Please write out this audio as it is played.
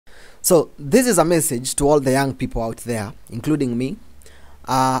So this is a message to all the young people out there, including me,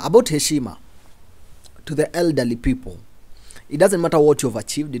 about heshima to the elderly people. It doesn't matter what you've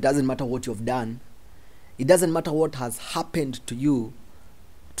achieved. It doesn't matter what you've done. It doesn't matter what has happened to you.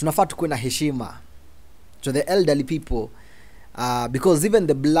 Tunafaa tukuwe na heshima to the elderly people, because even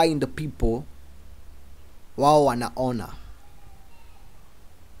the blind people, wao wana honor.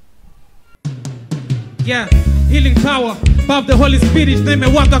 Yeah, healing power of the Holy Spirit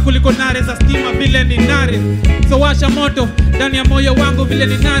nimewaka kuliko nare za stima vile ni nare. So washa moto ndani ya moyo wangu vile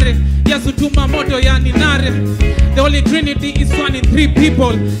ni nare. Yesu tuma moto yani nare. The Holy Trinity is one in three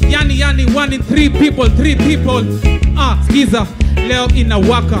people. Yani one in three people, three people. Skiza leo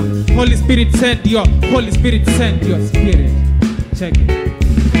inawaka. Holy Spirit send your spirit. Check it.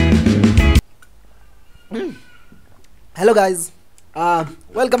 Hello guys.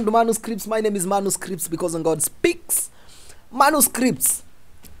 Welcome to Manuscripts. My name is Manuscripts because when God speaks, Manuscripts.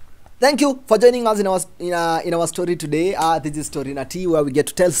 Thank you for joining us in our story today. This is Story na Tea, where we get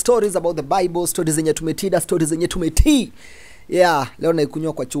to tell stories about the Bible, stories zenye tumetida, stories zenye tumetii. Yeah, leo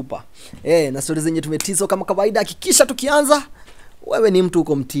naikunywa kwa chupa. Na stories zenye tumetii. So kama kawaida hakikisha tukianza wewe ni mtu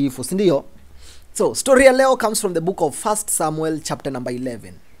uko mtiifu, si ndio? So story ya leo comes from the book of 1 Samuel chapter number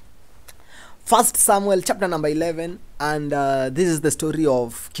 11. 1 Samuel chapter number 11, and this is the story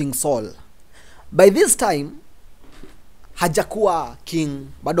of King Saul. By this time hajakuwa king,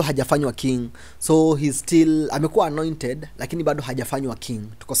 bado hajafanywa king, so he's still amekuwa anointed lakini bado hajafanywa king.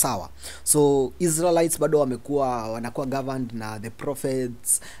 Tuko sawa? So Israelites bado wanakuwa governed na the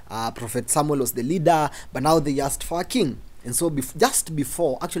prophets. Prophet Samuel was the leader, but now they asked for a king. And so just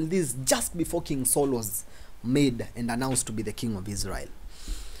before King Saul was made and announced to be the king of Israel,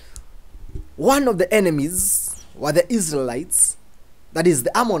 one of the enemies were the Israelites, that is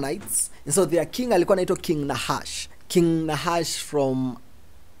the Ammonites. And so their king alikuwa anaitwa King Nahash. King Nahash from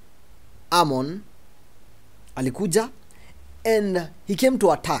Ammon alikuja, and he came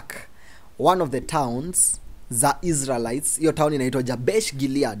to attack one of the towns za Israelites. Hiyo town inaitwa Jabesh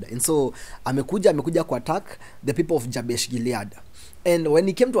Gilead. And so amekuja ku attack the people of Jabesh Gilead. And when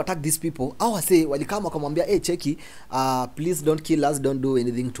he came to attack these people, walikama wakamwambia, hey cheki, please don't kill us, don't do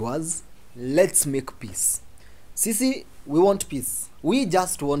anything to us. Let's make peace. Sisi, we want peace. We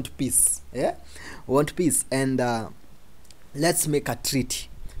just want peace. Yeah? We want peace. And let's make a treaty.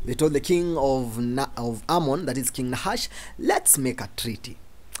 They told the king of Ammon, that is King Nahash, let's make a treaty.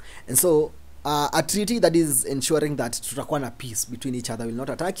 And so a treaty that is ensuring that tutakuwa na peace between each other. We'll not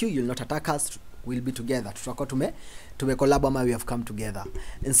attack you, you'll not attack us, we'll be together. Tutakuwa tumekolaba ama we have come together.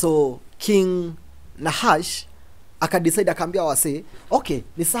 And so King Nahash akadecide, akaambia wase, okay,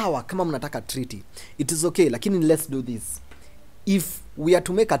 ni sawa kama mnataka treaty, it is okay, lakini let's do this. If we are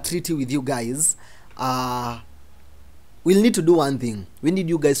to make a treaty with you guys, we'll need to do one thing. We need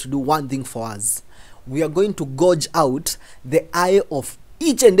you guys to do one thing for us. We are going to gouge out the eye of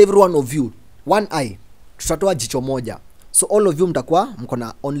each and every one of you. One eye. Tutatoa jicho moja. So all of you mtakuwa mko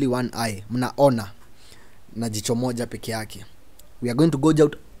na only one eye. Mnaona na jicho moja peke yake. We are going to gouge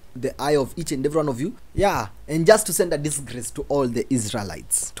out the eye of each and every one of you. Yeah, and just to send a disgrace to all the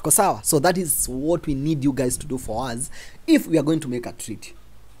Israelites. Tuko sawa? So that is what we need you guys to do for us if we are going to make a treaty.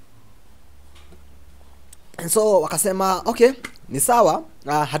 And so wakasema, okay, ni sawa,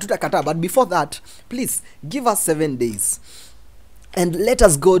 hatutakata, but before that, please give us 7 days. And let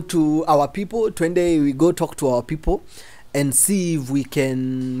us go to our people. Today we go talk to our people and see if we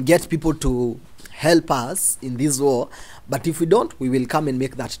can get people to help us in this war. But if we don't, we will come and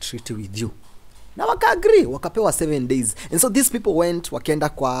make that treaty with you. Na waka agree, wakapewa 7 days. And so these people went, wakaenda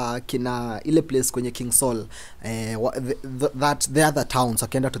kwa kina ile place kwenye King Saul, the other towns,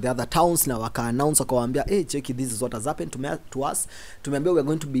 wakaenda to the other towns na waka announce, wakawaambia, hey cheki, this is what has happened to us. Tumeambia we are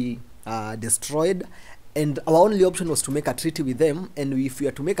going to be destroyed, and our only option was to make a treaty with them. And if we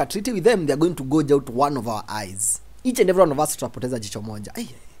are to make a treaty with them, they are going to gouge out one of our eyes. Each and every one of us tutapoteza jicho moja.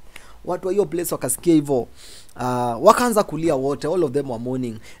 Watu wa hiyo place wakasikia hivyo, wakaanza kulia wote, all of them were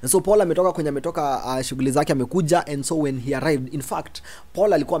mourning. And so Paul ametoka shughuli zake, amekuja. And so when he arrived, in fact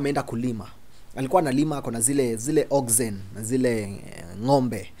Paul alikuwa ameenda kulima, alikuwa analima, kuna zile oxen na zile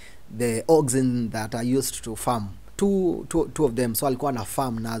ngombe, the oxen that are used to farm, two of them. So alikuwa na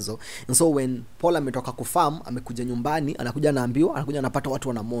farm nazo. And so when Paul ametoka kufarm, amekuja nyumbani, anakuja anapata watu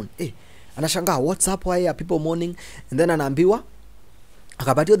wana mourn. Anashangaa, what's up, why are people mourning? And then anaambiwa,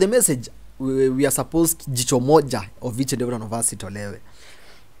 akapatiwa the message, we are supposed jicho moja of each and every one of us itolewe.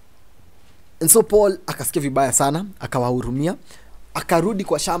 And so Paul akasikia vibaya sana, akawahurumia, akarudi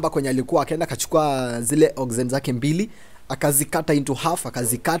kwa shamba kwenye alikuwa, akaenda akachukua zile oxen zake mbili, akazikata into half,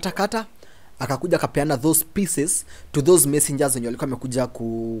 akazikata, akakuja akapeana those pieces to those messengers wenye walikuwa wamekuja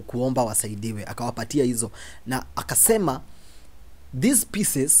kuomba wasaidiwe, akawapatia hizo na akasema these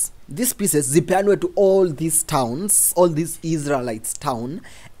pieces zipeanwe to all these towns, all these Israelites town,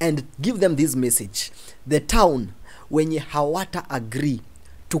 and give them this message: the town wenye hawata agree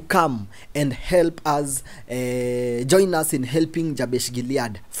to come and help us, join us in helping Jabesh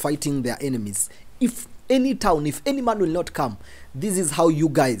Gilead fighting their enemies. If any town, if any man will not come, this is how you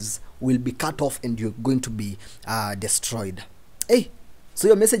guys will be cut off and you're going to be destroyed. Hey, so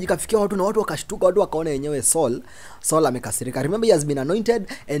your message ikafikia watu na watu wakashtuka, watu wakaona yenyewe Saul amekasirika. Remember, he has been anointed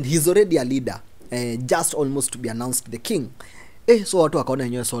and he's already a leader, just almost to be announced the king. So watu wakaona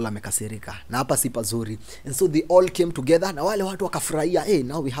yenyewe Saul amekasirika na hapa si pazuri, and so they all came together na wale watu wakafurahia,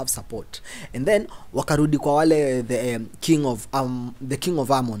 now we have support. And then wakarudi kwa wale the king of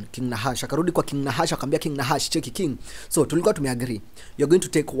Ammon, King Nahash. Akarudi kwa King Nahash akamwambia King Nahash, check king, so tulikuwa tumeagree you're going to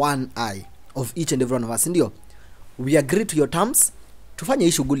take one eye of each and every one of us, ndio we agree to your terms, tufanye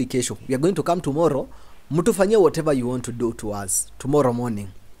hii shughuli kesho, we are going to come tomorrow, mtufanyie whatever you want to do to us tomorrow morning.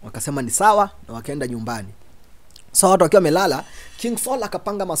 Wakasema ni sawa na wakaenda nyumbani. So watu wakiwa melala, King Saul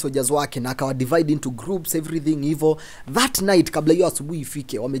akapanga masoldiers wake na akawa divide into groups, everything hivyo. That night, kabla hiyo asubuhi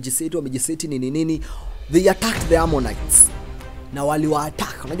ifike, wamejiseti nini, they attacked the Ammonites. Na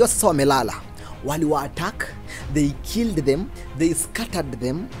waliwa-attack. Unajua sasa wamelala. Waliwa-attack, they killed them, they scattered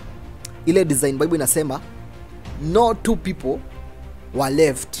them. Ile design Bible inasema no two people were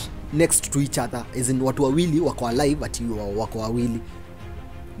left next to each other, as in watu wawili wako alive ati wako wawili.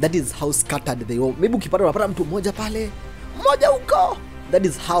 That is how scattered they were. Maybe ukipata unapata mtu mmoja pale, mmoja huko. That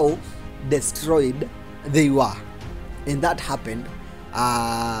is how destroyed they were. And that happened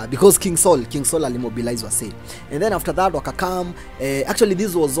because King Saul alimobilize wase. And then after that wakakam, actually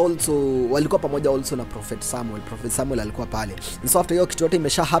this was also, walikuwa pamoja also na Prophet Samuel alikuwa pale. And so after hiyo kitu yote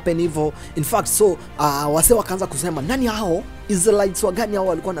imesha happen hivyo, in fact, so wase wakaanza kusema nani hao Israelites wagani hao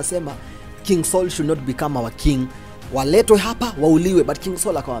walikuwa nasema King Saul should not become our king, waletwe hapa wauliwe. But King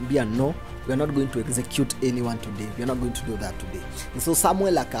Saul akawaambia no, we are not going to execute anyone today, we are not going to do that today. And so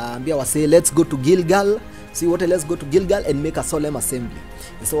Samuel akaambia wase, let's go to Gilgal. See what, let's go to Gilgal and make a solemn assembly.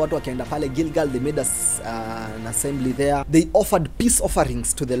 And so watu wakaenda pale Gilgal, they made an assembly there. They offered peace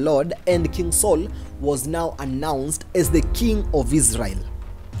offerings to the Lord, and King Saul was now announced as the king of Israel.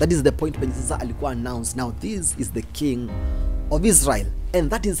 That is the point when sasa alikuwa announced, now this is the king of Israel. And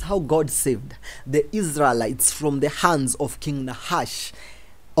that is how God saved the Israelites from the hands of King Nahash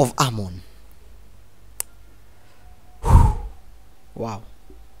of Ammon. Wow.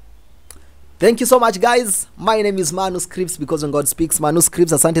 Thank you so much, guys. My name is Manuscripts, because when God speaks.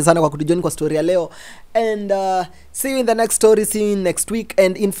 Manuscripts, asante sana kwa kutujoin kwa story ya leo. And see you in the next story, see you next week.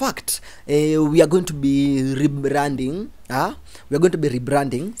 And in fact, we are going to be rebranding. We are going to be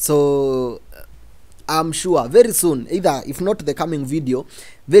rebranding. So I'm sure very soon, either if not the coming video,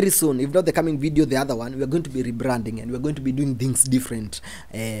 very soon, if not the coming video, the other one, we are going to be rebranding and we are going to be doing things different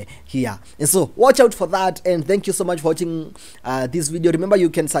here. And so watch out for that, and thank you so much for watching this video. Remember, you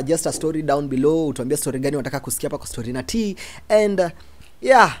can suggest a story down below. Utuambia story gani unataka kusikia hapa kwa Story na T. And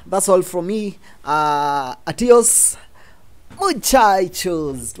yeah, that's all from me. Adios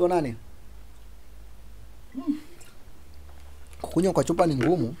muchachos. Tuonane. Kukunywa kwa chupa ni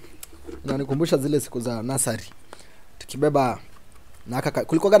ngumu. Inanikumbusha zile siku za nasari. Tukibeba na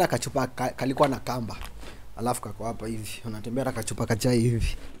kulikuwa na kachupa kalikuwa na kamba. Alafu kako hapa hivi. Unatembea na kachupa kachai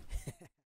hivi.